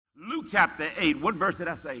Luke chapter 8. What verse did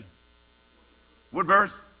I say? What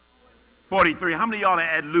verse? 43. How many of y'all are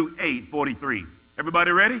at Luke 8:43? Everybody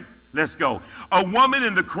ready? Let's go. A woman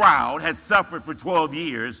in the crowd had suffered for 12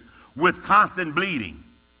 years with constant bleeding,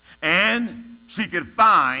 and she could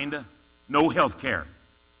find no health care.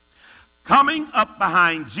 Coming up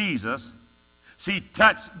behind Jesus, she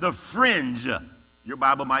touched the fringe. Your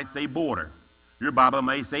Bible might say border. Your Bible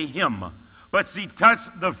may say hem. But she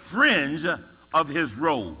touched the fringe of his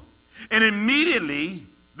robe. And immediately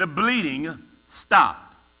the bleeding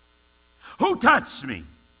stopped. Who touched me?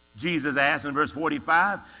 Jesus asked in verse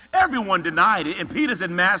 45. Everyone denied it. And Peter said,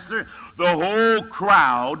 Master, the whole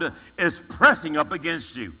crowd is pressing up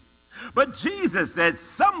against you. But Jesus said,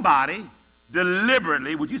 somebody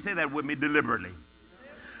deliberately, would you say that with me, deliberately?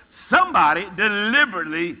 Somebody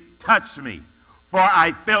deliberately touched me, for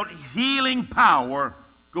I felt healing power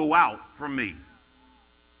go out from me.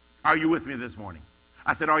 Are you with me this morning?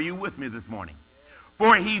 I said, are you with me this morning?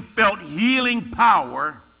 For he felt healing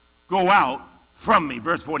power go out from me.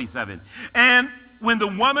 Verse 47. And when the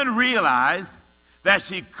woman realized that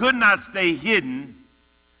she could not stay hidden,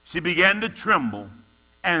 she began to tremble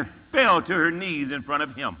and fell to her knees in front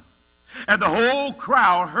of him. And the whole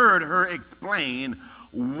crowd heard her explain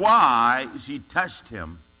why she touched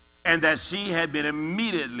him and that she had been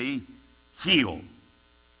immediately healed.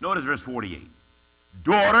 Notice verse 48.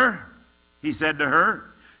 Daughter, he said to her,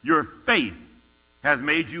 your faith has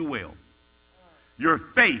made you well. Your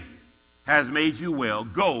faith has made you well.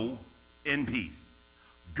 Go in peace.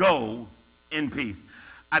 Go in peace.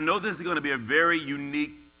 I know this is going to be a very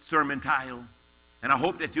unique sermon title, and I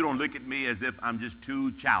hope that you don't look at me as if I'm just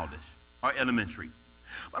too childish or elementary.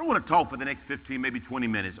 But I want to talk for the next 15, maybe 20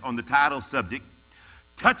 minutes on the title subject,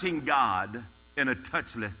 Touching God in a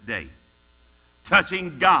Touchless Day.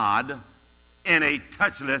 Touching God in a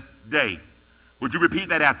touchless day. Would you repeat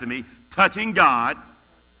that after me? Touching God.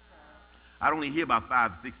 I only hear about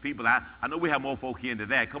 5 or 6 people. I know we have more folk here into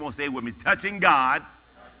that. Come on, say it with me. Touching God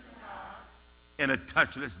in a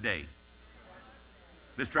touchless day.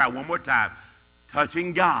 Let's try one more time.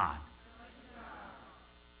 Touching God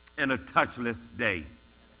in a touchless day.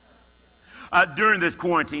 During this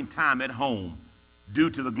quarantine time at home, due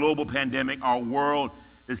to the global pandemic our world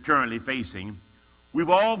is currently facing, we've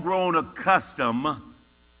all grown accustomed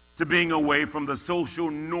to being away from the social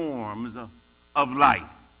norms of life,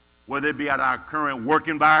 whether it be at our current work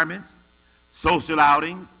environments, social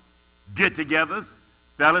outings, get-togethers,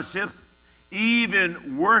 fellowships,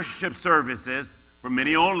 even worship services for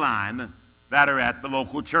many online that are at the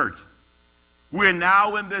local church. We're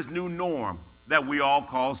now in this new norm that we all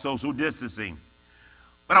call social distancing.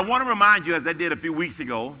 But I want to remind you, as I did a few weeks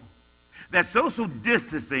ago, that social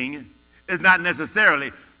distancing is not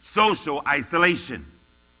necessarily social isolation.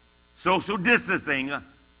 Social distancing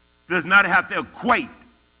does not have to equate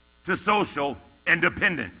to social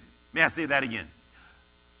independence. May I say that again?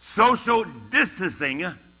 Social distancing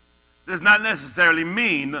does not necessarily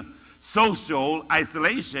mean social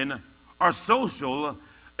isolation or social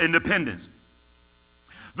independence.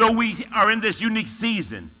 Though we are in this unique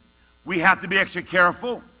season, we have to be extra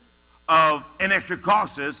careful of and extra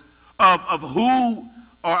cautious of who,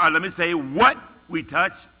 or let me say, what we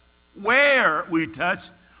touch, where we touch,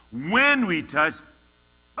 when we touch,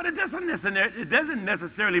 but it doesn't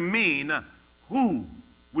necessarily mean who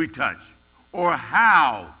we touch or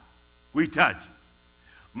how we touch.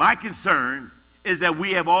 My concern is that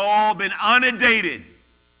we have all been inundated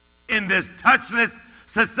in this touchless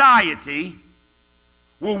society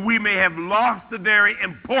where we may have lost the very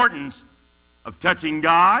importance of touching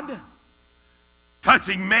God,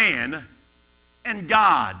 touching man, and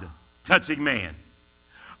God touching man.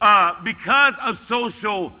 Because of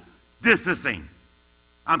social distancing,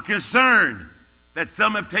 I'm concerned that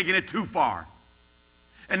some have taken it too far,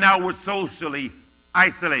 and now we're socially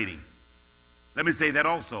isolating. Let me say that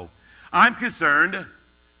also. I'm concerned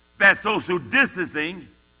that social distancing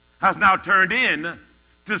has now turned into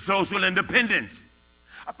social independence.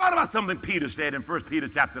 I thought about something Peter said in 1 Peter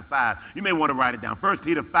chapter 5. You may want to write it down. 1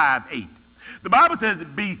 Peter 5:8. The Bible says,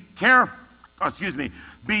 be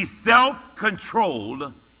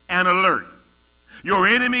self-controlled and alert. Your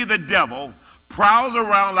enemy, the devil, prowls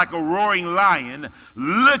around like a roaring lion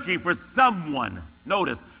looking for someone.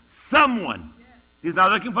 Notice, someone. He's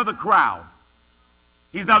not looking for the crowd.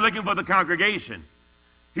 He's not looking for the congregation.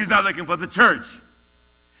 He's not looking for the church.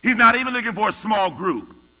 He's not even looking for a small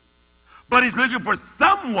group. But he's looking for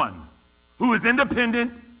someone who is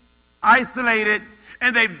independent, isolated,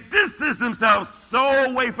 and they've distanced themselves so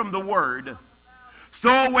away from the word, so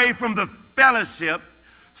away from the fellowship,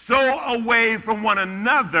 so away from one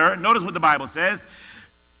another. Notice what the Bible says.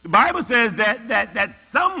 The Bible says that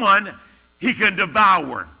someone he can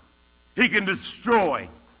devour, he can destroy,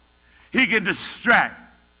 he can distract,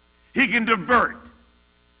 he can divert.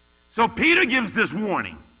 So Peter gives this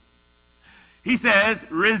warning. He says,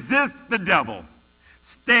 resist the devil.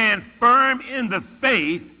 Stand firm in the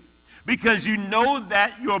faith, because you know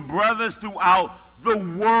that your brothers throughout the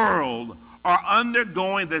world are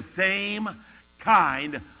undergoing the same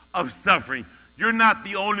kind of suffering. You're not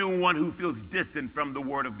the only one who feels distant from the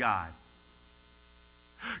Word of God.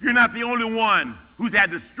 You're not the only one who's had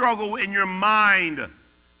to struggle in your mind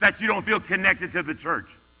that you don't feel connected to the church.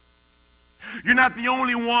 You're not the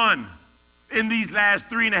only one in these last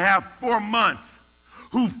 3.5, 4 months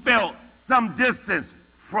who felt some distance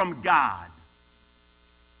from God.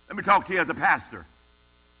 Let me talk to you as a pastor.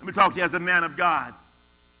 Let me talk to you as a man of God.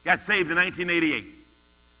 Got saved in 1988.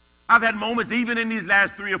 I've had moments even in these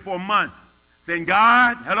last 3 or 4 months saying,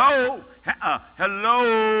 God, hello,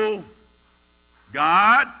 hello,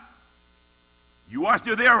 God, you are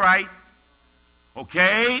still there, right?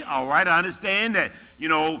 Okay, all right, I understand that,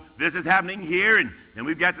 this is happening here, and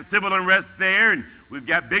we've got the civil unrest there, and we've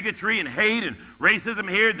got bigotry and hate and racism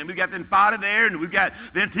here, and then we've got the Intifada there, and we've got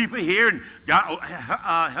the Antifa here, and God,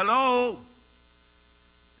 hello.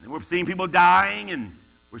 And we're seeing people dying, and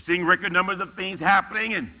we're seeing record numbers of things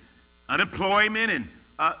happening, and unemployment, and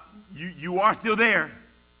you are still there.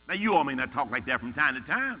 Now, you all may not talk like that from time to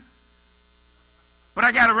time, but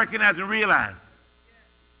I got to recognize and realize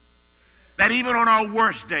that even on our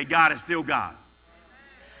worst day, God is still God.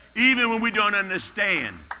 Even when we don't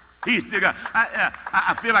understand, He's still God.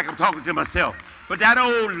 I feel like I'm talking to myself, but that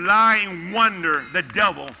old lying wonder, the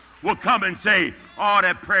devil, will come and say, all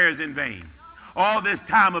that prayer is in vain. All this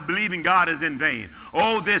time of believing God is in vain.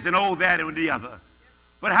 Oh, this and oh, that and the other.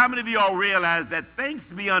 But how many of you all realize that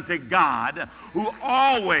thanks be unto God who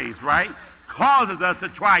always, right, causes us to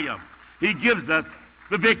triumph. He gives us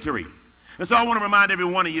the victory. And so I want to remind every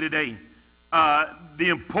one of you today the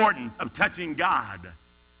importance of touching God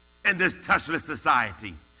in this touchless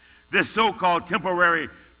society, this so-called temporary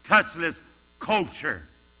touchless culture.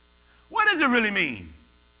 What does it really mean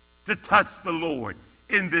to touch the Lord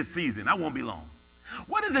in this season? I won't be long.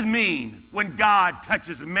 What does it mean when God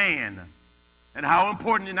touches man? And how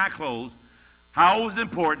important, in that close, how is it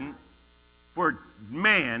important for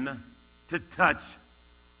man to touch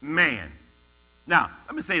man? Now,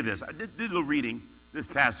 let me say this. I did a little reading this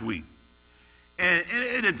past week. And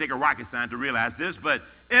it didn't take a rocket scientist to realize this, but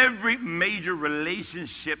every major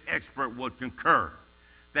relationship expert will concur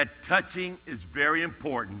that touching is very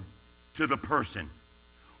important to the person.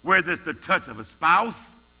 Whether it's the touch of a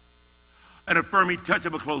spouse, an affirming touch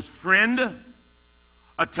of a close friend,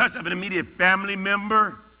 a touch of an immediate family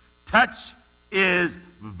member, touch is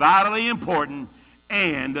vitally important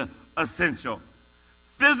and essential.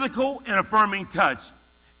 Physical and affirming touch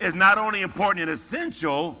is not only important and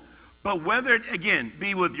essential, but whether it, again,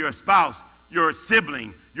 be with your spouse, your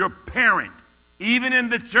sibling, your parent, even in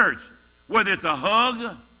the church, whether it's a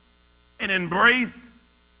hug, an embrace,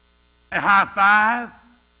 a high five,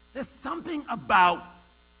 there's something about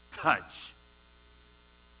touch.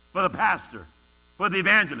 For the pastor, for the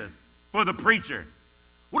evangelist, for the preacher.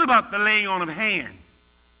 What about the laying on of hands?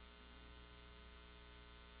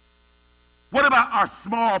 What about our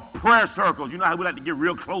small prayer circles? You know how we like to get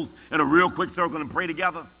real close in a real quick circle and pray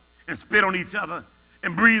together and spit on each other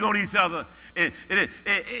and breathe on each other.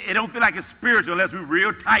 It don't feel like it's spiritual unless we're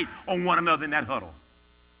real tight on one another in that huddle.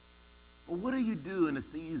 But what do you do in a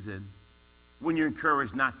season when you're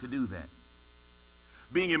encouraged not to do that?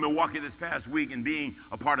 Being in Milwaukee this past week and being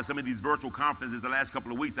a part of some of these virtual conferences the last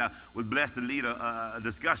couple of weeks, I was blessed to lead a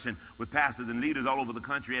discussion with pastors and leaders all over the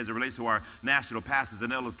country as it relates to our National Pastors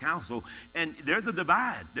and Elders Council. And there's a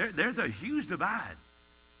divide. There's a huge divide.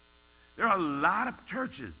 There are a lot of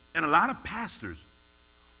churches and a lot of pastors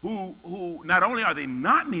who not only are they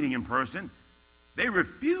not meeting in person, they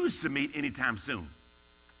refuse to meet anytime soon.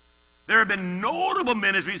 There have been notable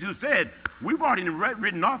ministries who said, we've already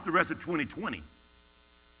written off the rest of 2020.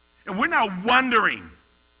 And we're now wondering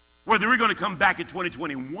whether we're going to come back in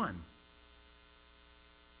 2021.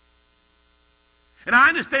 And I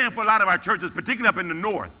understand for a lot of our churches, particularly up in the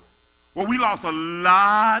north, where we lost a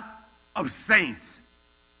lot of saints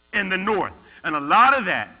in the north. And a lot of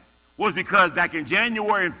that was because back in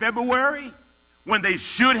January and February, when they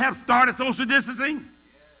should have started social distancing,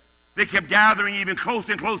 they kept gathering even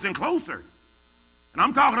closer and closer and closer. And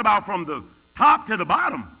I'm talking about from the top to the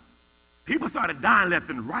bottom. People started dying left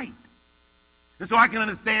and right. And so I can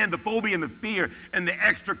understand the phobia and the fear and the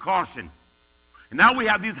extra caution. And now we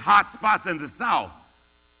have these hot spots in the South,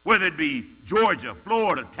 whether it be Georgia,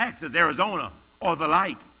 Florida, Texas, Arizona, or the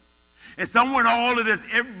like. And somewhere in all of this,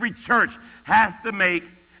 every church has to make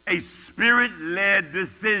a spirit-led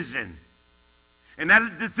decision. And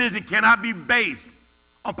that decision cannot be based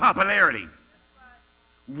on popularity.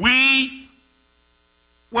 We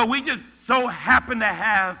just so happen to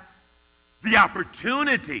have the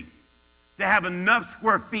opportunity to have enough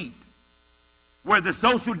square feet where the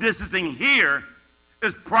social distancing here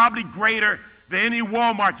is probably greater than any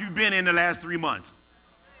Walmart you've been in the last 3 months.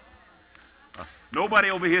 Nobody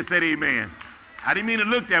over here said amen. I didn't mean to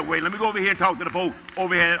look that way. Let me go over here and talk to the folks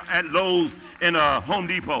over here at Lowe's and Home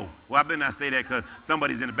Depot. Well, I better not say that because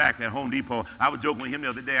somebody's in the back at Home Depot. I was joking with him the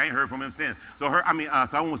other day. I ain't heard from him since. So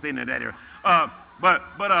I won't say in that area. But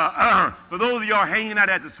for those of y'all hanging out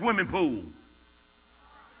at the swimming pool,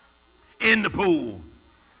 in the pool,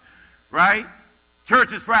 right?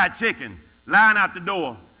 Church's Fried Chicken, line out the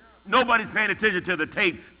door. Nobody's paying attention to the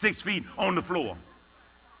tape 6 feet on the floor.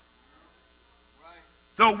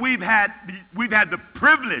 So we've had the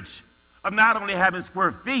privilege of not only having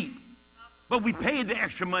square feet, but we paid the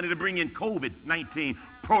extra money to bring in COVID-19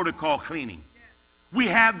 protocol cleaning. We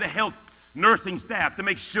have the health nursing staff to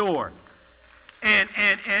make sure. And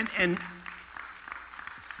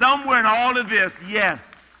somewhere in all of this,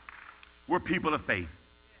 yes, we're people of faith.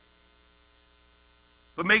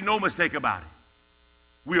 But make no mistake about it.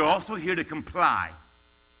 We are also here to comply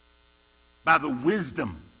by the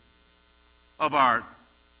wisdom of our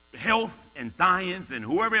health and science and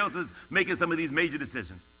whoever else is making some of these major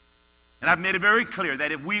decisions. And I've made it very clear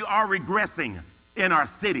that if we are regressing in our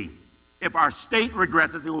city, if our state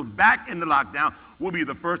regresses and goes back into lockdown, we'll be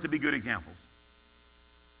the first to be good examples.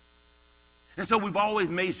 And so we've always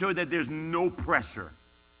made sure that there's no pressure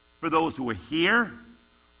for those who are here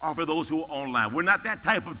or for those who are online. We're not that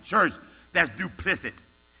type of church that's duplicit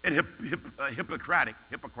and hypocrites.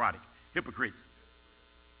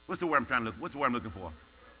 What's the word I'm looking for?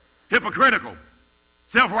 Hypocritical,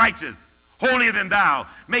 self-righteous, holier than thou,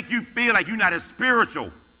 make you feel like you're not as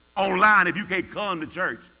spiritual online if you can't come to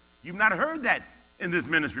church. You've not heard that in this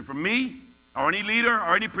ministry from me or any leader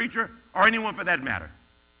or any preacher or anyone for that matter.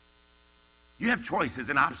 You have choices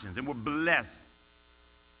and options, and we're blessed.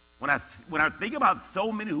 When I think about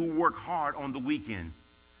so many who work hard on the weekends,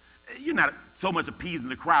 you're not so much appeasing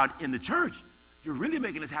the crowd in the church. You're really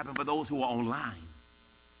making this happen for those who are online.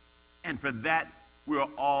 And for that, we're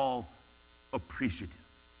all appreciative.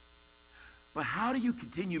 But how do you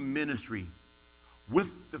continue ministry with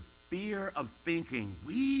the fear of thinking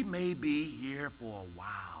we may be here for a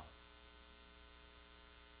while?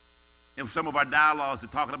 And some of our dialogues are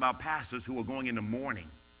talking about pastors who are going into mourning,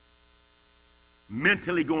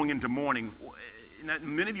 mentally going into mourning.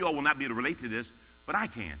 Many of you all will not be able to relate to this, but I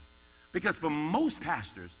can. Because for most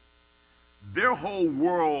pastors, their whole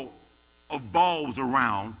world evolves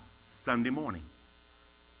around Sunday morning.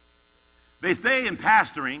 They say in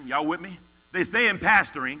pastoring, y'all with me? They say in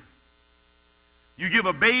pastoring, you give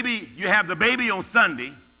a baby, you have the baby on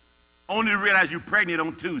Sunday, only to realize you're pregnant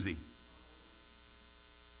on Tuesday.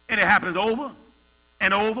 And it happens over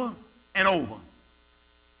and over and over.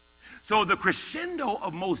 So the crescendo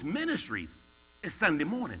of most ministries is Sunday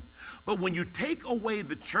morning. But when you take away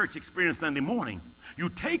the church experience Sunday morning, you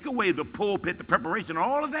take away the pulpit, the preparation,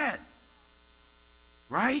 all of that,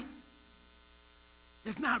 right?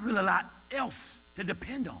 There's not really a lot else to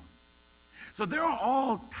depend on. So there are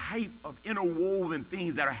all type of interwoven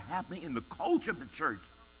things that are happening in the culture of the church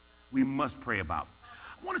we must pray about.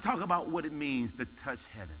 I want to talk about what it means to touch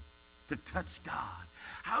heaven, to touch God.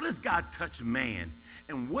 How does God touch man?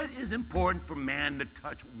 And what is important for man to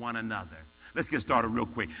touch one another? Let's get started real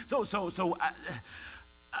quick. So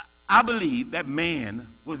I believe that man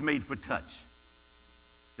was made for touch.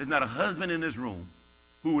 There's not a husband in this room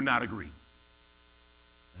who would not agree.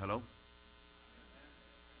 Hello?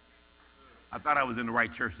 I thought I was in the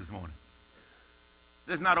right church this morning.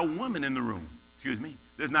 There's not a woman in the room, excuse me.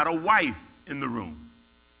 There's not a wife in the room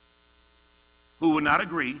who would not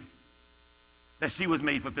agree that she was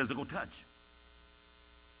made for physical touch.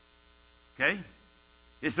 Okay?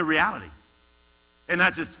 It's a reality. And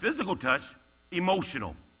not just physical touch,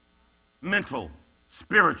 emotional, mental,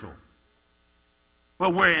 spiritual.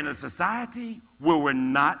 But we're in a society where we're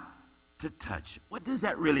not to touch. What does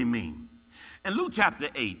that really mean? In Luke chapter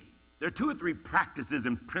 8, there are 2 or 3 practices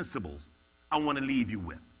and principles I want to leave you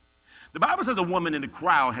with. The Bible says a woman in the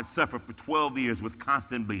crowd had suffered for 12 years with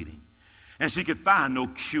constant bleeding, and she could find no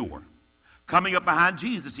cure. Coming up behind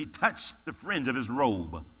Jesus, she touched the fringe of his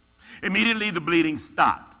robe. Immediately, the bleeding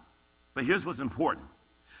stopped. But here's what's important.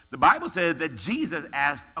 The Bible says that Jesus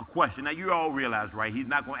asked a question. Now, you all realize, right? He's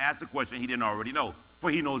not going to ask a question he didn't already know, for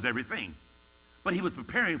he knows everything. But he was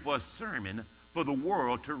preparing for a sermon for the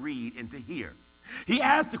world to read and to hear. He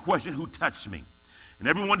asked the question, who touched me? And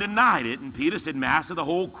everyone denied it. And Peter said, Master, the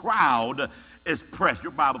whole crowd is pressed.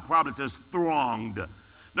 Your Bible probably says thronged.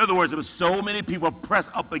 In other words, there were so many people pressed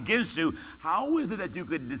up against you. How is it that you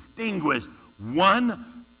could distinguish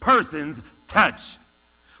one person's touch?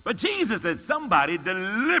 But Jesus said, somebody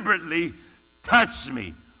deliberately touched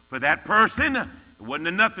me. For that person, it wasn't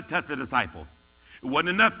enough to touch the disciple. It wasn't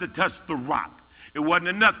enough to touch the rock. It wasn't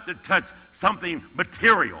enough to touch something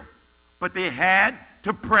material. But they had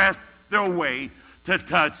to press their way to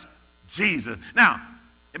touch Jesus. Now,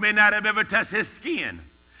 they may not have ever touched his skin.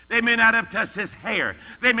 They may not have touched his hair.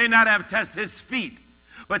 They may not have touched his feet.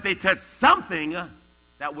 But they touched something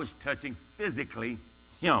that was touching physically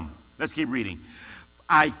him. Let's keep reading.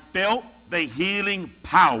 I felt the healing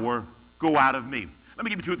power go out of me. Let me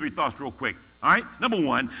give you 2 or 3 thoughts real quick. All right? Number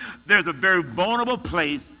one, there's a very vulnerable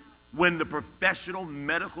place when the professional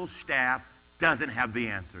medical staff doesn't have the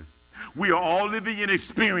answers. We are all living in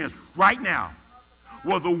experience right now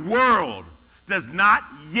where the world does not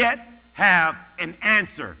yet have an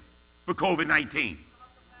answer for COVID-19.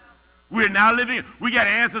 We're now living, we got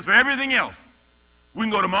answers for everything else. We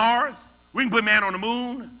can go to Mars. We can put man on the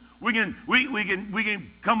moon. We can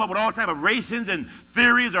come up with all type of rations and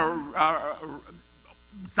theories or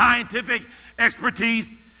scientific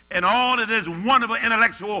expertise and all of this wonderful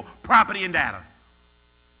intellectual property and data.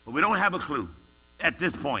 But we don't have a clue at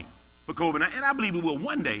this point for COVID-19, and I believe we will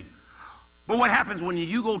one day. But what happens when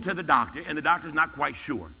you go to the doctor and the doctor's not quite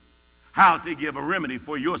sure how to give a remedy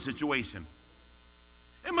for your situation?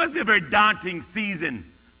 It must be a very daunting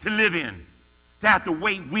season to live in, to have to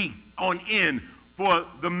wait weeks on end for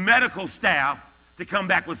the medical staff to come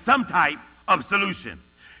back with some type of solution.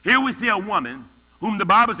 Here we see a woman whom the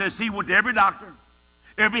Bible says she went to every doctor,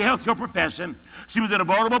 every healthcare profession. She was in a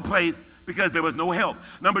vulnerable place because there was no help.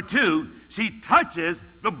 Number two, she touches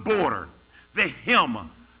the border, the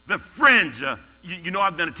hem, the fringe. You know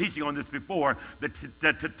I've done a teaching on this before, the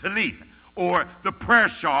talith, or the prayer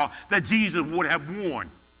shawl that Jesus would have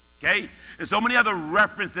worn. Okay? And so many other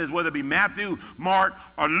references, whether it be Matthew, Mark,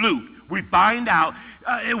 or Luke, we find out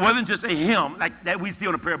it wasn't just a hem like that we see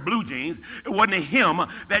on a pair of blue jeans. It wasn't a hem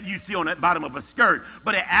that you see on the bottom of a skirt,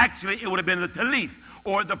 but it would have been the talith,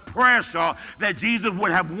 or the prayer shawl that Jesus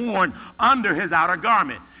would have worn under his outer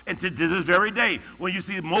garment. And to this very day, when you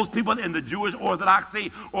see most people in the Jewish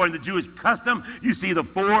orthodoxy or in the Jewish custom, you see you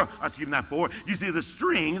see the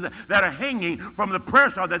strings that are hanging from the prayer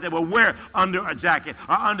shawl that they will wear under a jacket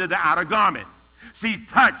or under the outer garment. She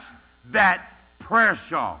touched that prayer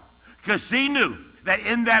shawl because she knew that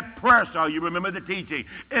in that prayer shawl, you remember the teaching,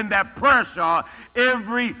 in that prayer shawl,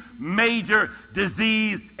 every major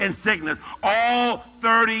disease and sickness, all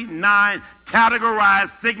 39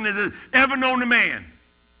 categorized sicknesses ever known to man,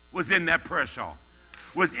 was in that prayer shawl,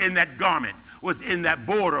 was in that garment, was in that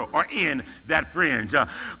border or in that fringe.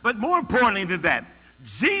 But more importantly than that,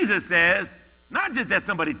 Jesus says, not just that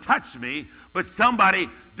somebody touched me, but somebody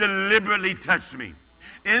deliberately touched me.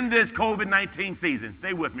 In this COVID-19 season,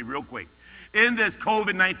 stay with me real quick. In this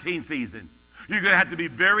COVID-19 season, you're going to have to be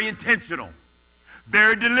very intentional,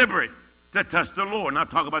 very deliberate to touch the Lord. And I'll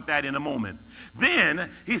talk about that in a moment.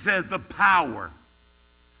 Then he says the power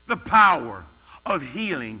of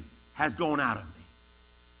healing has gone out of me.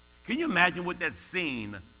 Can you imagine what that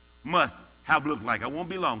scene must have looked like? I won't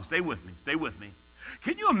be long. Stay with me. Stay with me.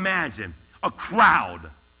 Can you imagine a crowd?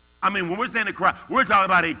 I mean, when we're saying a crowd, we're talking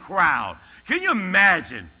about a crowd. Can you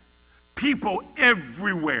imagine people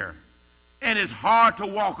everywhere? And it's hard to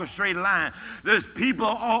walk a straight line. There's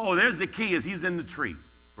people, there's the key is he's in the tree,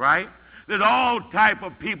 right? There's all type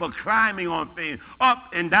of people climbing on things,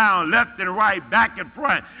 up and down, left and right, back and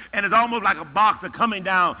front. And it's almost like a boxer coming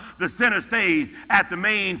down the center stage at the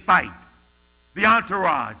main fight. The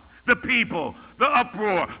entourage, the people, the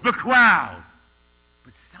uproar, the crowd.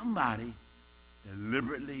 But somebody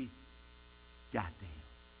deliberately got to him.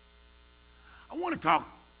 I want to talk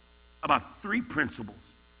about 3 principles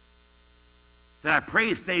that I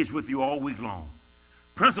pray stays with you all week long.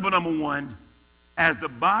 Principle number 1, as the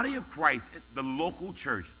body of Christ, the local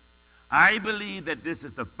church, I believe that this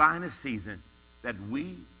is the finest season that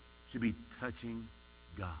we should be touching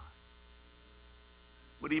God.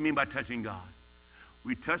 What do you mean by touching God?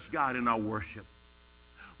 We touch God in our worship.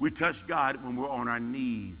 We touch God when we're on our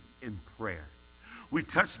knees in prayer. We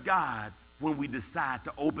touch God when we decide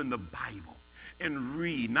to open the Bible and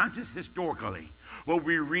read, not just historically, but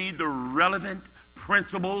we read the relevant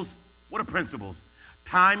principles. What are principles?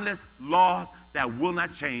 Timeless laws that will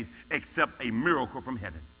not change except a miracle from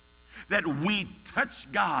heaven. That we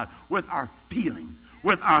touch God with our feelings,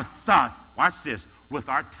 with our thoughts, watch this, with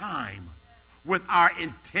our time, with our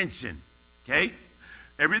intention. Okay?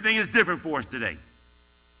 Everything is different for us today.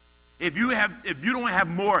 If you don't have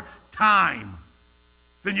more time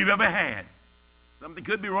than you've ever had, something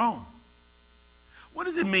could be wrong. What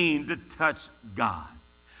does it mean to touch God?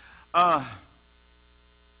 I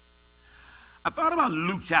thought about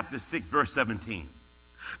Luke chapter 6, verse 17.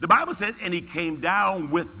 The Bible says, and he came down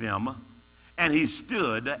with them, and he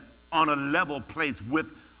stood on a level place with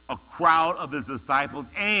a crowd of his disciples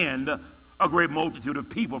and a great multitude of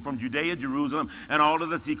people from Judea, Jerusalem, and all of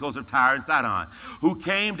the seacoast of Tyre and Sidon, who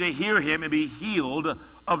came to hear him and be healed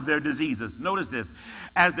of their diseases. Notice this,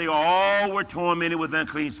 as they all were tormented with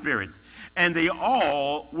unclean spirits, and they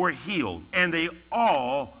all were healed, and they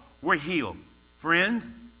all were healed. Friends,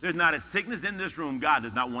 there's not a sickness in this room God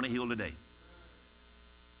does not want to heal today.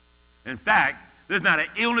 In fact, there's not an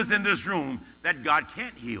illness in this room that God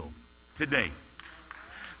can't heal today.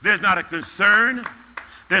 There's not a concern,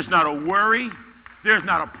 there's not a worry, there's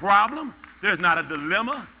not a problem, there's not a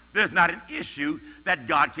dilemma, there's not an issue that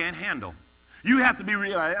God can't handle. You have to be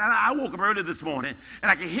real. I woke up early this morning and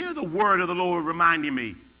I could hear the word of the Lord reminding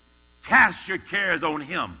me, cast your cares on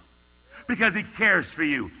him because he cares for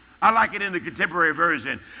you. I like it in the contemporary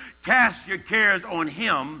version. Cast your cares on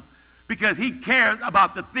him because he cares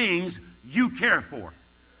about the things you care for.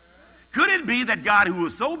 Could it be that God, who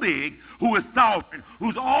is so big, who is sovereign,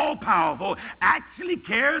 who's all-powerful, actually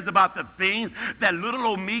cares about the things that little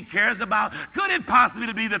old me cares about? Could it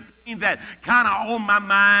possibly be the thing that kind of on my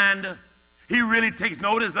mind he really takes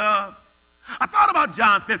notice of? I thought about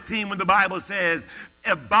John 15 when the Bible says,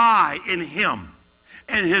 abide in him,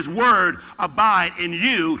 and his word abide in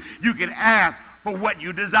you. You can ask for what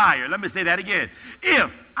you desire. Let me say that again.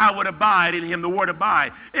 If I would abide in him, the word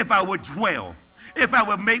abide, if I would dwell, if I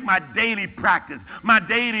would make my daily practice, my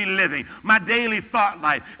daily living, my daily thought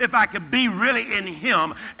life, if I could be really in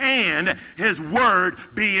him and his word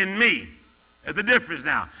be in me. There's the difference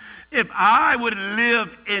now. If I would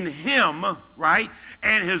live in him, right,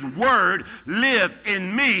 and his word live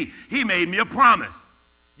in me, he made me a promise.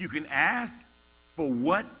 You can ask for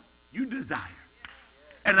what you desire,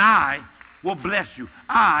 and I will bless you.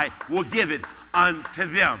 I will give it unto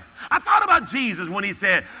them. I thought about Jesus when he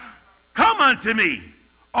said, come unto me,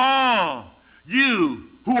 all you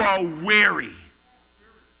who are weary,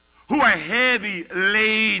 who are heavy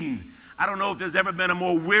laden. I don't know if there's ever been a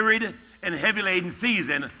more wearied and heavy laden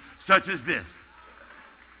season such as this.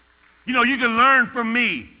 You know, you can learn from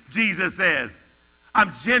me, Jesus says.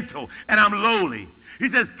 I'm gentle and I'm lowly. He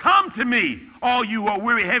says, come to me, all you who are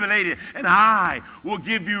weary, heavy laden, and I will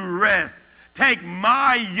give you rest. Take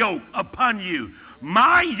my yoke upon you.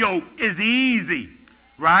 My yoke is easy,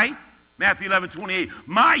 right? Matthew 11:28.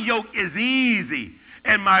 My yoke is easy,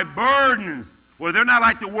 and my burdens, well, they're not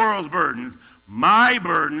like the world's burdens. My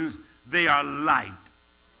burdens, they are light.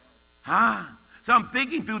 Huh? So I'm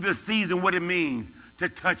thinking through this season what it means to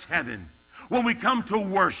touch heaven. When we come to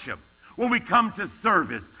worship, when we come to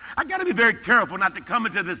service, I got to be very careful not to come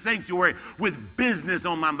into the sanctuary with business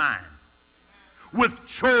on my mind, with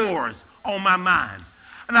chores on my mind.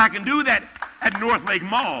 And I can do that at North Lake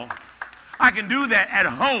Mall. I can do that at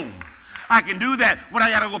home. I can do that when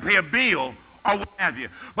I got to go pay a bill or what have you.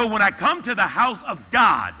 But when I come to the house of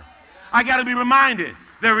God, I got to be reminded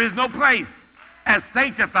there is no place as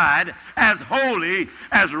sanctified, as holy,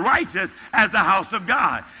 as righteous as the house of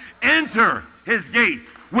God. Enter his gates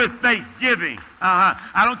with thanksgiving.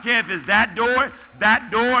 I don't care if it's that door,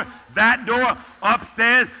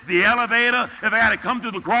 upstairs, the elevator, if I got to come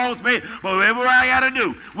through the crawl space, but whatever I got to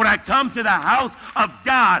do, when I come to the house of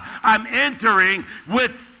God, I'm entering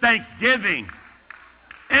with thanksgiving.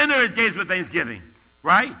 Enter his gates with thanksgiving,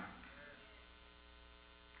 right?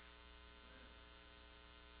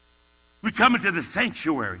 We come into the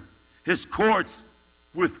sanctuary, his courts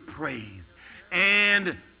with praise,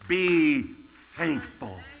 and be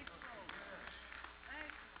thankful.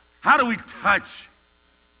 How do we touch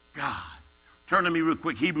God? Turn to me real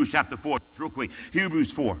quick, Hebrews chapter 4, real quick.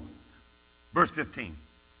 Hebrews 4, verse 15.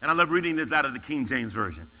 And I love reading this out of the King James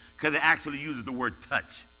Version because it actually uses the word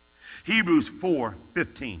touch. Hebrews 4,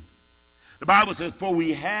 15. The Bible says, for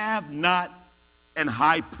we have not an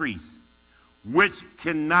high priest which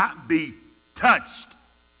cannot be touched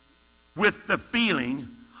with the feeling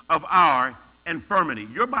of our infirmity.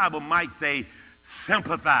 Your Bible might say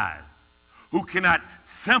sympathize. Who cannot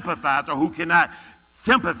sympathize or who cannot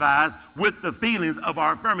sympathize with the feelings of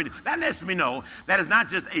our infirmity. That lets me know that it's not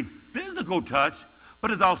just a physical touch,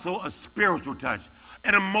 but it's also a spiritual touch,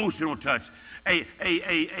 an emotional touch, a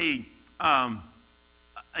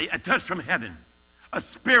touch from heaven, a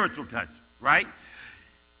spiritual touch, right?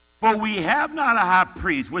 For we have not a high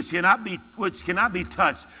priest which cannot be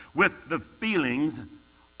touched with the feelings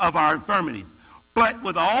of our infirmities, but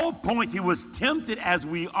with all points he was tempted as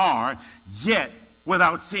we are, yet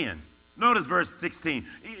without sin. Notice verse 16.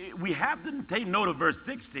 We have to take note of verse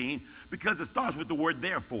 16 because it starts with the word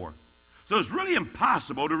therefore. So it's really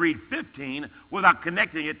impossible to read 15 without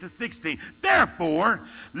connecting it to 16. Therefore,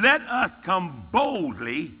 let us come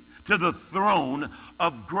boldly to the throne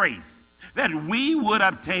of grace, that we would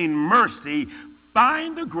obtain mercy,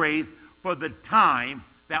 find the grace for the time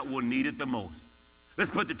that will need it the most.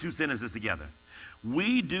 Let's put the two sentences together.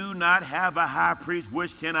 We do not have a high priest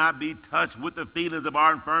which cannot be touched with the feelings of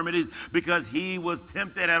our infirmities, because he was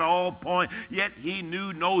tempted at all points, yet he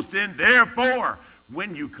knew no sin. Therefore,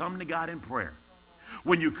 when you come to God in prayer,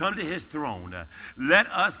 when you come to his throne, let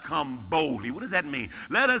us come boldly. What does that mean?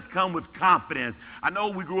 Let us come with confidence. I know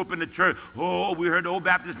we grew up in the church. Oh, we heard the old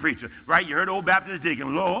Baptist preacher, right? You heard the old Baptist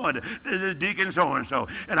deacon. Lord, this is deacon so-and-so,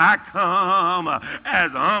 and I come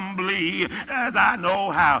as humbly as I know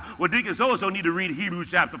how. Well, deacon so-and-so need to read Hebrews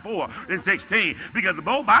chapter 4 and 16, because the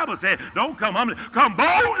Bible said, don't come humbly, come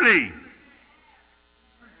boldly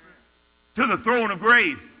to the throne of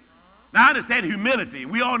grace. Now, I understand humility.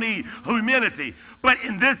 We all need humility. But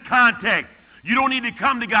in this context, you don't need to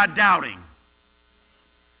come to God doubting.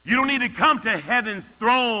 You don't need to come to heaven's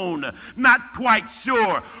throne not quite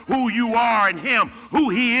sure who you are in him, who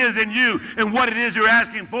he is in you, and what it is you're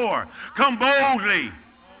asking for. Come boldly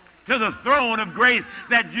to the throne of grace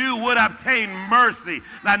that you would obtain mercy.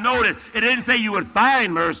 Now notice, it didn't say you would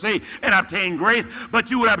find mercy and obtain grace,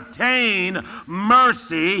 but you would obtain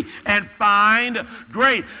mercy and find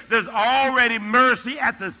grace. There's already mercy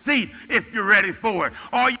at the seat if you're ready for it.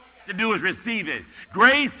 All you have to do is receive it.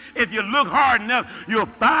 Grace, if you look hard enough, you'll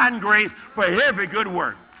find grace for every good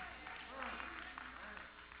work.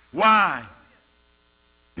 Why?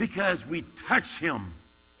 Because we touch him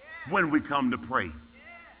when we come to pray.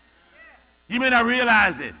 You may not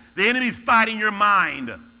realize it. The enemy's fighting your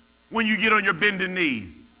mind when you get on your bending knees.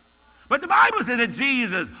 But the Bible says that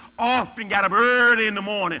Jesus often got up early in the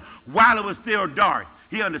morning while it was still dark.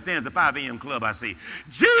 He understands the 5 a.m. club, I see.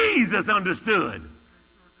 Jesus understood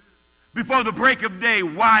before the break of day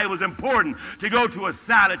why it was important to go to a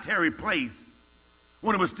solitary place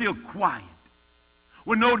when it was still quiet,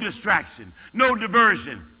 with no distraction, no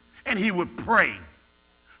diversion, and he would pray.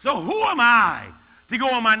 So who am I to go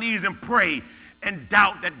on my knees and pray and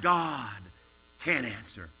doubt that God can't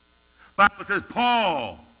answer? The Bible says,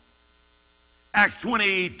 Paul, Acts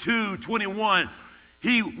 22:21,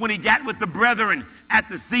 when he got with the brethren at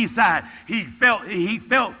the seaside, he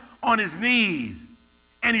felt on his knees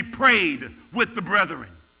and he prayed with the brethren.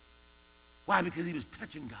 Why? Because he was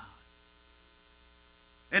touching God.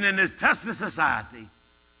 And in this touchless society,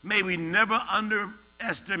 may we never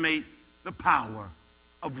underestimate the power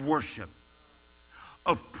of worship,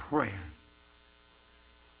 of prayer,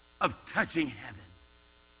 of touching heaven.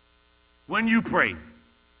 When you pray,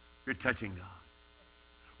 you're touching God.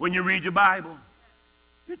 When you read your Bible,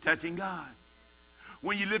 you're touching God.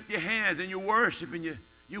 When you lift your hands and you worship and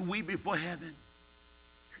you weep before heaven,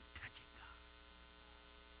 you're touching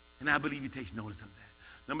God. And I believe he takes notice of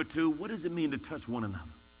that. Number two, what does it mean to touch one another?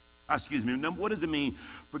 What does it mean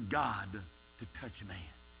for God to touch man?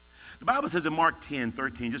 The Bible says in Mark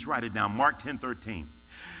 10:13, just write it down, Mark 10:13.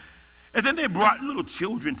 And then they brought little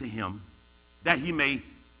children to him that he may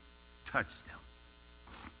touch them.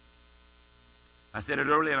 I said it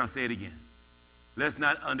earlier and I'll say it again. Let's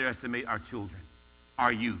not underestimate our children,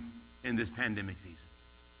 our youth, in this pandemic season.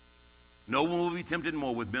 No one will be tempted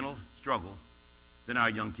more with mental struggles than our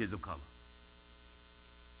young kids of color.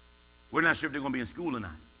 We're not sure if they're going to be in school or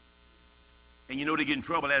not. And you know they get in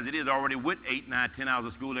trouble as it is already with 8, 9, 10 hours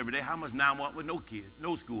of school every day. How much now with no kids,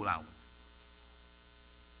 no school hours?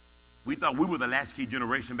 We thought we were the latchkey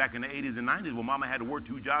generation back in the 80s and 90s when mama had to work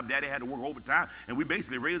 2 jobs, daddy had to work overtime, and we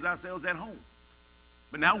basically raised ourselves at home.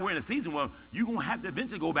 But now we're in a season where you're going to have to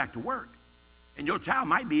eventually go back to work, and your child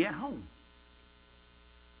might be at home.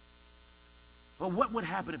 Well, what would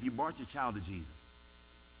happen if you brought your child to Jesus?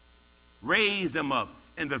 Raise them up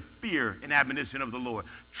in the fear and admonition of the Lord.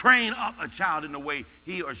 Train up a child in the way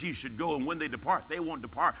he or she should go, and when they depart, they won't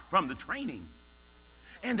depart from the training.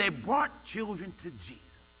 And they brought children to Jesus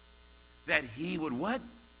that he would what?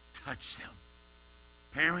 Touch them.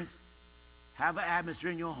 Parents, have an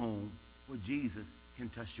atmosphere in your home where Jesus can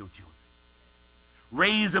touch your children.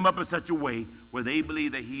 Raise them up in such a way where they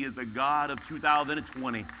believe that he is the God of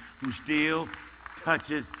 2020 who still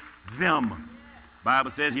touches them.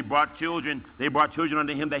 Bible says they brought children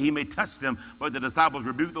unto him that he may touch them, but the disciples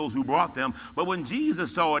rebuked those who brought them. But when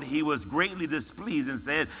Jesus saw it, he was greatly displeased and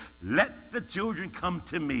said, let the children come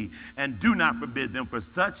to me, and do not forbid them, for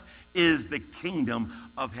such is the kingdom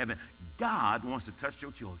of heaven. God wants to touch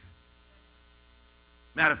your children.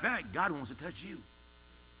 Matter of fact, God wants to touch you.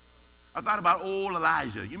 I thought about old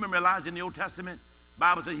Elijah. You remember Elijah in the Old Testament? The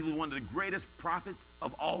Bible says he was one of the greatest prophets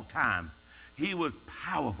of all times. He was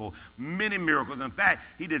powerful, many miracles. In fact,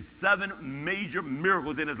 he did 7 major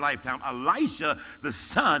miracles in his lifetime. Elisha, the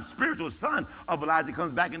son, spiritual son of Elijah,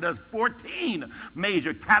 comes back and does 14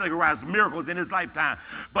 major categorized miracles in his lifetime.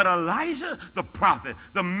 But Elijah, the prophet,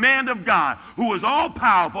 the man of God, who was all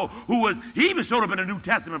powerful, he even showed up in the New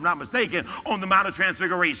Testament, if I'm not mistaken, on the Mount of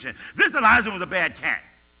Transfiguration. This Elijah was a bad cat.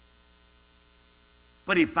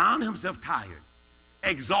 But he found himself tired,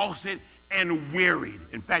 exhausted, and wearied.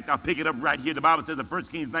 In fact, I'll pick it up right here. The Bible says in 1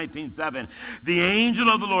 Kings 19:7, the angel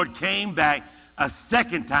of the Lord came back a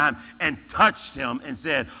second time and touched him and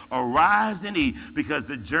said, arise and eat, because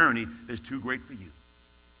the journey is too great for you.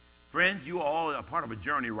 Friends, you all are part of a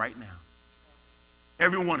journey right now.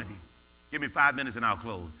 Every one of you. Give me 5 minutes and I'll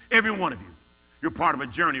close. Every one of you. You're part of a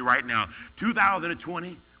journey right now.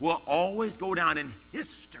 2020 will always go down in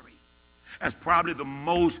history as probably the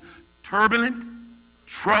most turbulent,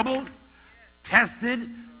 troubled, tested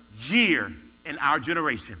year in our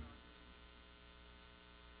generation.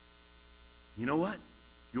 You know what?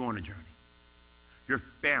 You're on a journey. Your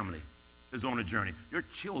family is on a journey. Your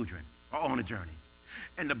children are on a journey.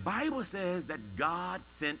 And the Bible says that God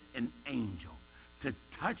sent an angel to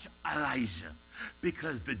touch Elijah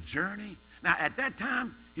because the journey, now at that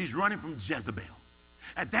time, he's running from Jezebel.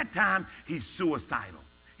 At that time, he's suicidal.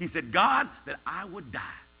 He said, God, that I would die.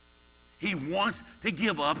 He wants to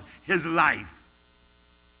give up his life.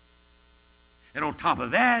 And on top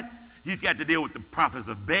of that, he's got to deal with the prophets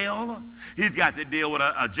of Baal. He's got to deal with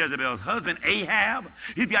Jezebel's husband, Ahab.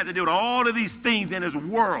 He's got to deal with all of these things in his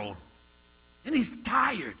world. And he's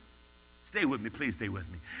tired. Stay with me, please stay with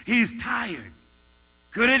me. He's tired.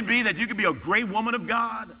 Could it be that you could be a great woman of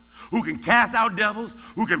God who can cast out devils,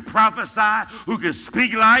 who can prophesy, who can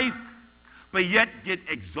speak life, but yet get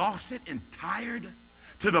exhausted and tired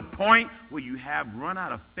to the point where you have run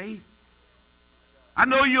out of faith? I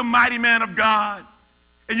know you're a mighty man of God,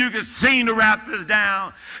 and you can sing the rafters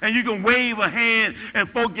down, and you can wave a hand, and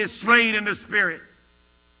folk get slain in the spirit.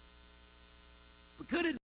 But could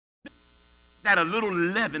it be that a little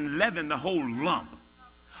leaven leavened the whole lump?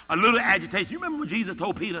 A little agitation. You remember when Jesus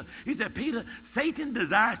told Peter? He said, Peter, Satan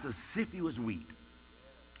desires to sift you as wheat.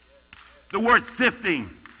 The word sifting,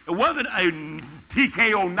 it wasn't a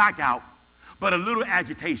TKO knockout, but a little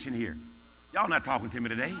agitation here. Y'all not talking to me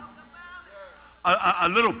today. A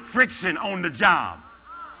little friction on the job.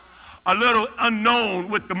 A little unknown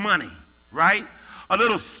with the money, right? A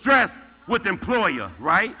little stress with the employer,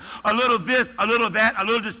 right? A little this, a little that, a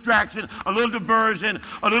little distraction, a little diversion,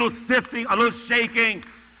 a little sifting, a little shaking,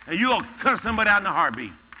 and you'll cut somebody out in a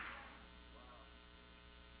heartbeat.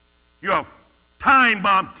 You're a time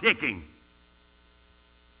bomb ticking.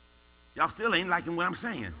 Y'all still ain't liking what I'm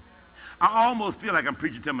saying. I almost feel like I'm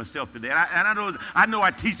preaching to myself today. And I know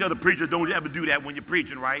I teach other preachers, don't ever do that when you're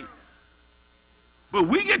preaching, right? But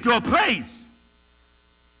we get to a place,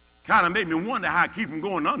 kind of made me wonder how I keep from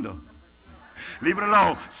going under. Leave it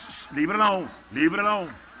alone. Leave it alone. Leave it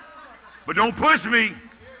alone. But don't push me,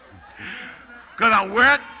 because I'm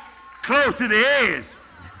wet, close to the edge.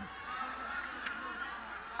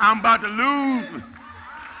 I'm about to lose.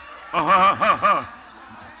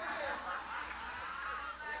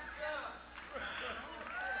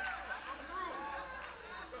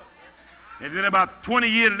 And then about 20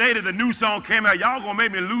 years later, the new song came out. Y'all gonna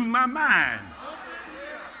make me lose my mind.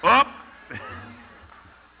 Up.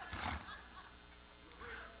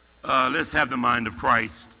 Let's have the mind of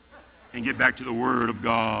Christ and get back to the Word of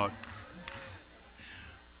God.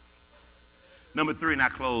 Number 3, and I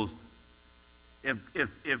close.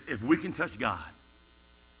 If we can touch God,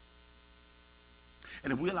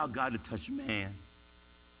 and if we allow God to touch man,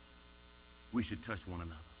 we should touch one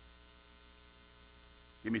another.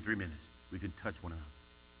 Give me 3 minutes. We can touch one another.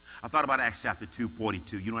 I thought about Acts chapter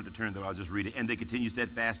 2:42. You don't have to turn there. I'll just read it. And they continued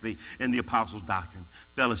steadfastly in the apostles' doctrine,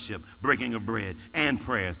 fellowship, breaking of bread, and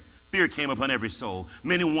prayers. Fear came upon every soul.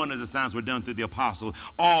 Many wonders and signs were done through the apostles.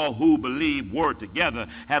 All who believed were together,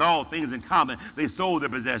 had all things in common. They sold their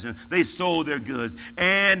possessions, they sold their goods,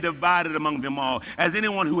 and divided among them all, as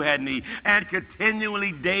anyone who had need. And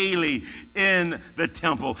continually, daily, in the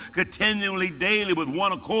temple, continually daily with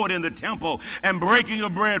one accord in the temple, and breaking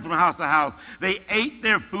of bread from house to house. They ate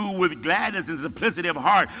their food with gladness and simplicity of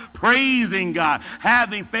heart, praising God,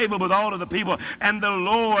 having favor with all of the people. And the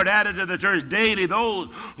Lord added to the church daily those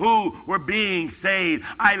who were being saved.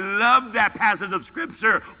 I love that passage of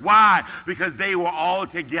Scripture. Why? Because they were all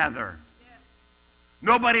together.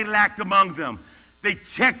 Nobody lacked among them. They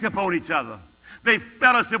checked upon each other. They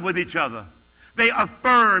fellowshiped with each other. They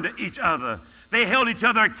affirmed each other. They held each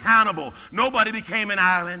other accountable. Nobody became an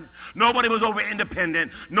island. Nobody was over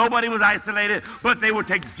independent. Nobody was isolated, but they were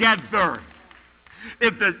together.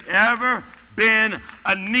 If there's ever been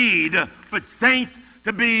a need for saints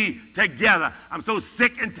to be together. I'm so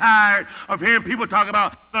sick and tired of hearing people talk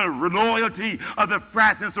about the loyalty of the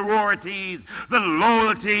frats and sororities, the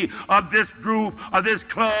loyalty of this group, of this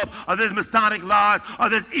club, of this Masonic Lodge, of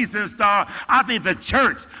this Eastern Star. I think the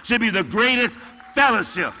church should be the greatest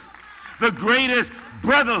fellowship, the greatest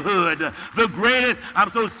brotherhood, the greatest. I'm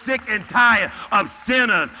so sick and tired of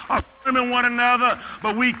sinners affirming one another,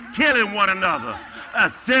 but we killing one another.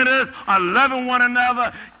 Sinners are loving one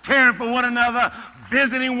another, caring for one another,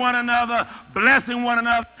 visiting one another, blessing one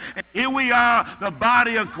another. And here we are, the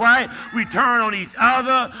body of Christ. We turn on each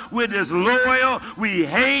other. We're disloyal. We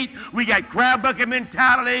hate. We got crab bucket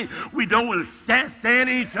mentality. We don't stand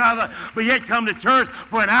each other, but yet come to church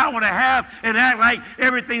for an hour and a half and act like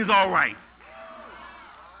everything's all right.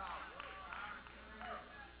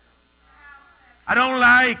 I don't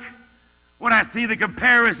like when I see the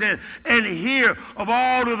comparison and hear of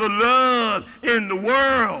all of the love in the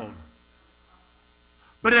world.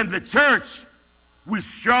 But in the church, we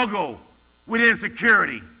struggle with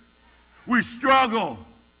insecurity. We struggle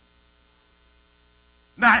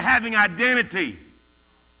not having identity.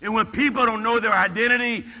 And when people don't know their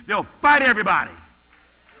identity, they'll fight everybody.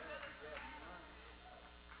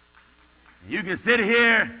 You can sit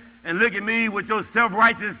here and look at me with your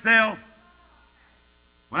self-righteous self.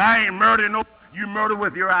 When I ain't murdering nobody, you murder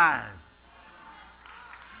with your eyes.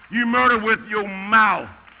 You murder with your mouth.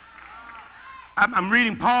 I'm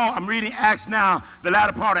reading Paul, I'm reading Acts now, the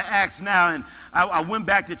latter part of Acts now, and I went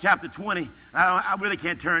back to chapter 20. I really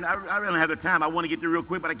can't turn. I really don't have the time. I want to get through real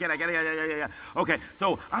quick, but I can't. Yeah. Okay,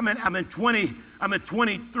 so I'm in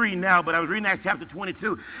 23 now, but I was reading Acts chapter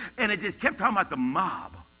 22, and it just kept talking about the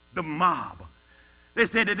mob. The mob. They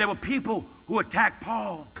said that there were people who attacked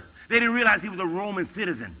Paul. They didn't realize he was a Roman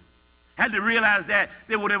citizen. Had to realize that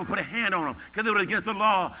they would never put a hand on him because it was against the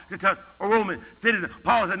law to touch a Roman citizen.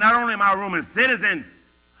 Paul said, not only am I a Roman citizen,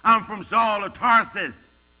 I'm from Saul of Tarsus.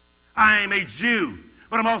 I am a Jew,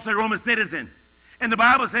 but I'm also a Roman citizen. And the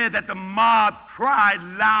Bible said that the mob cried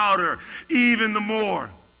louder, even the more.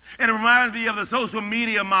 And it reminds me of the social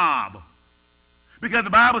media mob. Because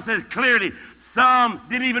the Bible says clearly, some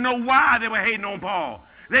didn't even know why they were hating on Paul.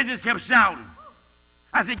 They just kept shouting.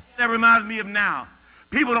 I said, that reminds me of now.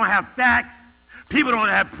 People don't have facts. People don't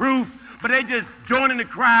have proof, but they just joining the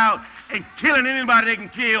crowd and killing anybody they can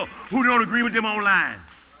kill who don't agree with them online.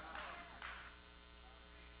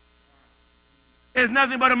 It's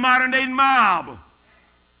nothing but a modern-day mob.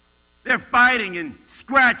 They're fighting and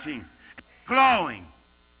scratching, clawing,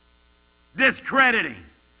 discrediting,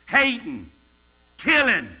 hating,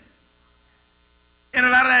 killing. And a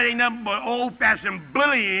lot of that ain't nothing but old-fashioned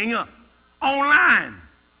bullying online.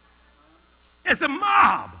 It's a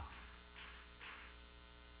mob.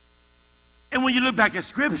 And when you look back at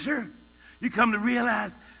Scripture, you come to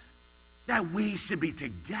realize that we should be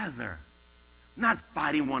together, not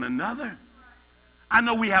fighting one another. I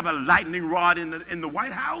know we have a lightning rod in the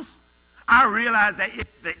White House. I realize that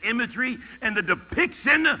it's the imagery and the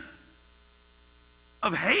depiction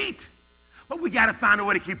of hate, but we got to find a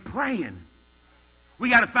way to keep praying.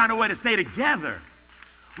 We got to find a way to stay together.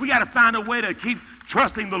 We got to find a way to keep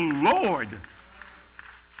trusting the Lord.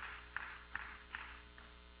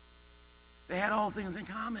 They had all things in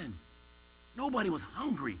common. Nobody was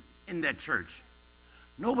hungry in that church.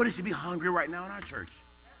 Nobody should be hungry right now in our church.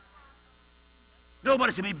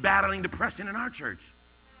 Nobody should be battling depression in our church.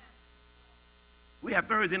 We have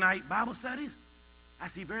Thursday night Bible studies. I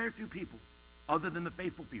see very few people other than the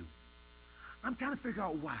faithful few. I'm trying to figure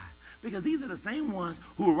out why. Because these are the same ones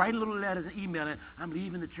who are writing little letters and emailing, I'm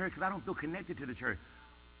leaving the church because I don't feel connected to the church.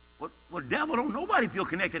 Well, devil, don't nobody feel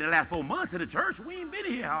connected in the last 4 months to the church. We ain't been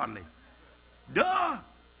here hardly. Duh.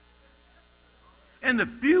 And the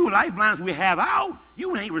few lifelines we have out,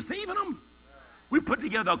 you ain't receiving them. We put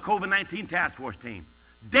together a COVID-19 task force team.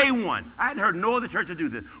 Day one. I hadn't heard no other churches do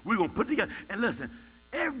this. We're going to put together, and listen,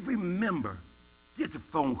 every member gets a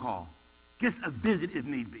phone call, gets a visit if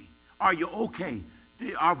need be. Are you okay?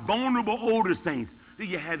 Our vulnerable older saints, Do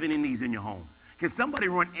you have any needs in your home? Can somebody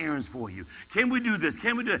run errands for you? Can we do this?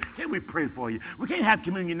 Can we do it? Can we pray for you? We can't have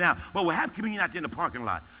communion now, but we'll have communion out there in the parking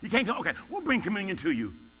lot. You can't go, okay, we'll bring communion to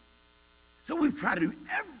you. So we've tried to do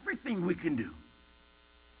everything we can do.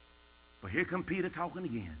 But here come Peter talking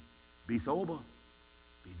again. Be sober.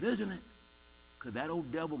 Be vigilant. Because that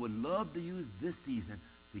old devil would love to use this season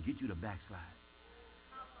to get you to backslide.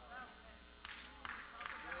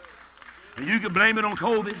 And you can blame it on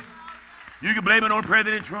COVID. You can blame it on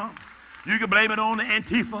President Trump. You can blame it on the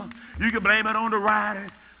Antifa. You can blame it on the rioters.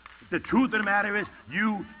 The truth of the matter is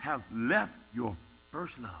you have left your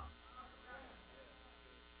first love.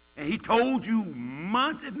 And he told you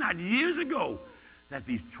months, if not years ago, that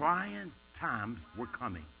these trying times were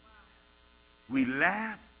coming. We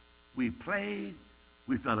laughed, we played,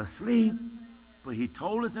 we fell asleep, but he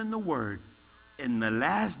told us in the Word, in the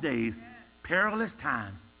last days, perilous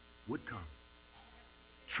times would come.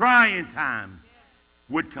 Trying times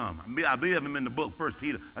would come. I believe him in the book, 1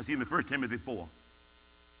 Peter. I see him in 1 Timothy 4.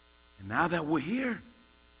 And now that we're here,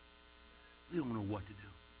 we don't know what to do.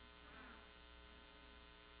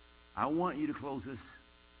 I want you to close this.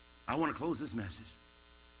 I want to close this message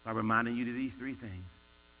by reminding you of these three things.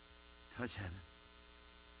 Touch heaven.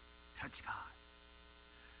 Touch God.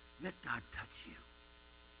 Let God touch you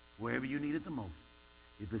wherever you need it the most.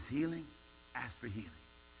 If it's healing, ask for healing.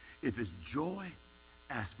 If it's joy,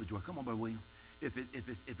 ask for joy. Come on, Brother William. If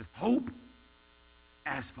it's hope,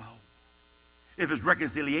 ask for hope. If it's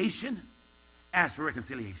reconciliation, ask for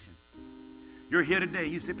reconciliation. You're here today.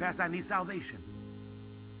 You say, Pastor, I need salvation.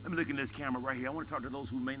 Let me look in this camera right here. I want to talk to those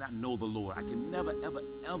who may not know the Lord. I can never, ever,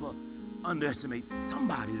 ever underestimate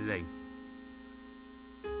somebody today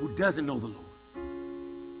who doesn't know the Lord.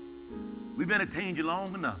 We've entertained you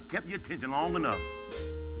long enough, kept your attention long enough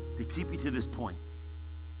to keep you to this point.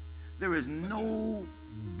 There is no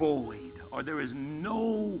void, or there is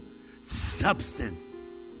no substance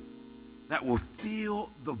that will fill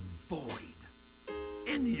the void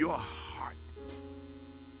in your heart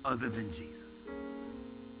other than Jesus.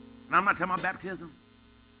 And I'm not talking about baptism.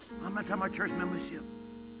 I'm not talking about church membership.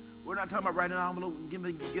 We're not talking about writing an envelope and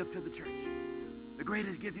giving a gift to the church. The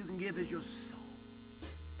greatest gift you can give is your soul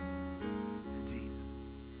to Jesus.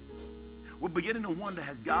 We're beginning to wonder,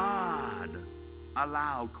 has God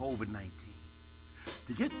allowed COVID-19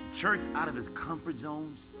 to get the church out of its comfort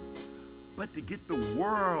zones, but to get the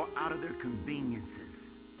world out of their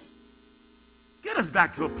conveniences? Get us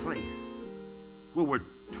back to a place where we're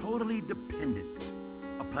totally dependent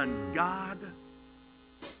upon God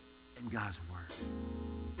and God's word.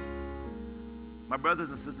 My brothers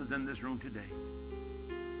and sisters in this room today,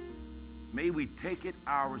 may we take it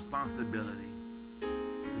our responsibility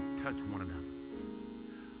to touch one another.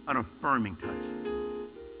 An affirming touch,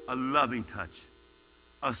 a loving touch,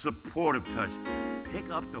 a supportive touch. Pick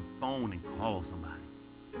up the phone and call somebody.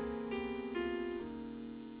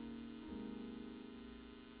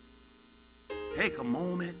 Take a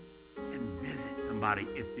moment and visit somebody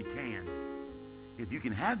if you can. If you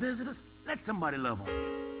can have visitors, let somebody love on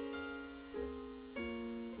you.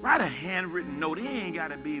 Write a handwritten note. It ain't got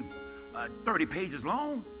to be 30 pages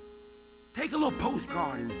long. Take a little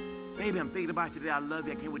postcard and, baby, I'm thinking about you today. I love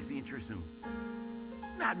you. I can't wait to see you in church soon.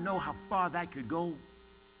 Not know how far that could go.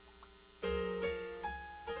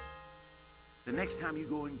 The next time you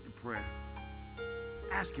go into prayer,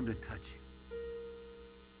 ask him to touch you.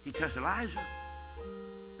 He touched Elijah.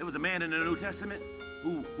 There was a man in the New Testament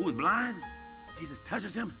who was blind. Jesus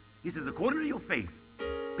touches him. He says, according to your faith,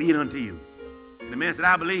 be it unto you. And the man said,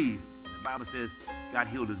 I believe. The Bible says God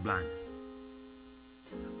healed his blindness.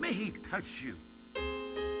 May he touch you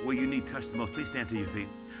where you need touch the most. Please stand to your feet.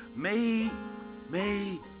 May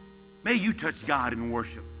you touch God in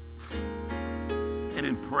worship and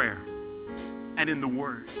in prayer and in the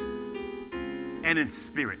word and in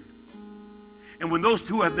spirit. And when those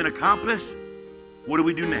two have been accomplished, what do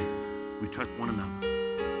we do next? We touch one another.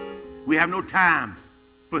 We have no time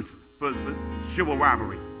for civil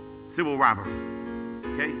rivalry.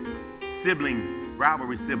 Okay?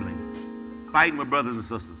 Rivalry siblings. Fighting with brothers and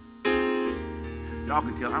sisters. Y'all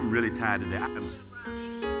can tell I'm really tired today.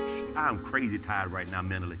 I'm crazy tired right now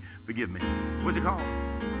mentally. Forgive me. What's it called?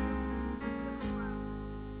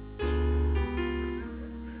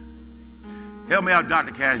 Help me out,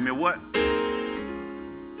 Dr. Cashmere. What?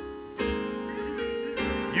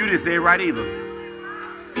 You didn't say it right either.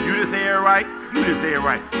 You didn't say it right. You didn't say it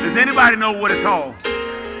right. Does anybody know what it's called?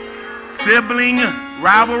 Sibling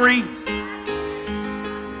rivalry.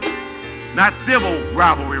 Not civil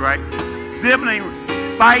rivalry, right? Sibling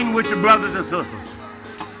fighting with your brothers and sisters.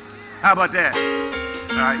 How about that?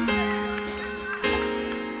 All right.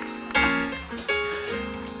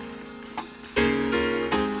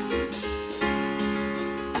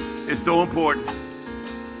 It's so important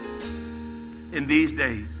in these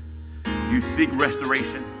days. You seek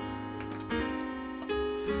restoration,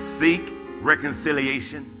 seek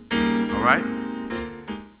reconciliation. All right?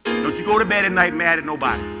 Don't you go to bed at night mad at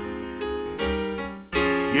nobody.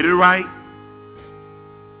 Get it right.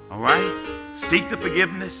 All right? Seek the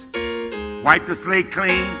forgiveness. Wipe the slate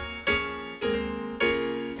clean.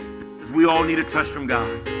 Because we all need a touch from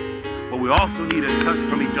God. But we also need a touch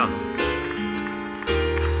from each other.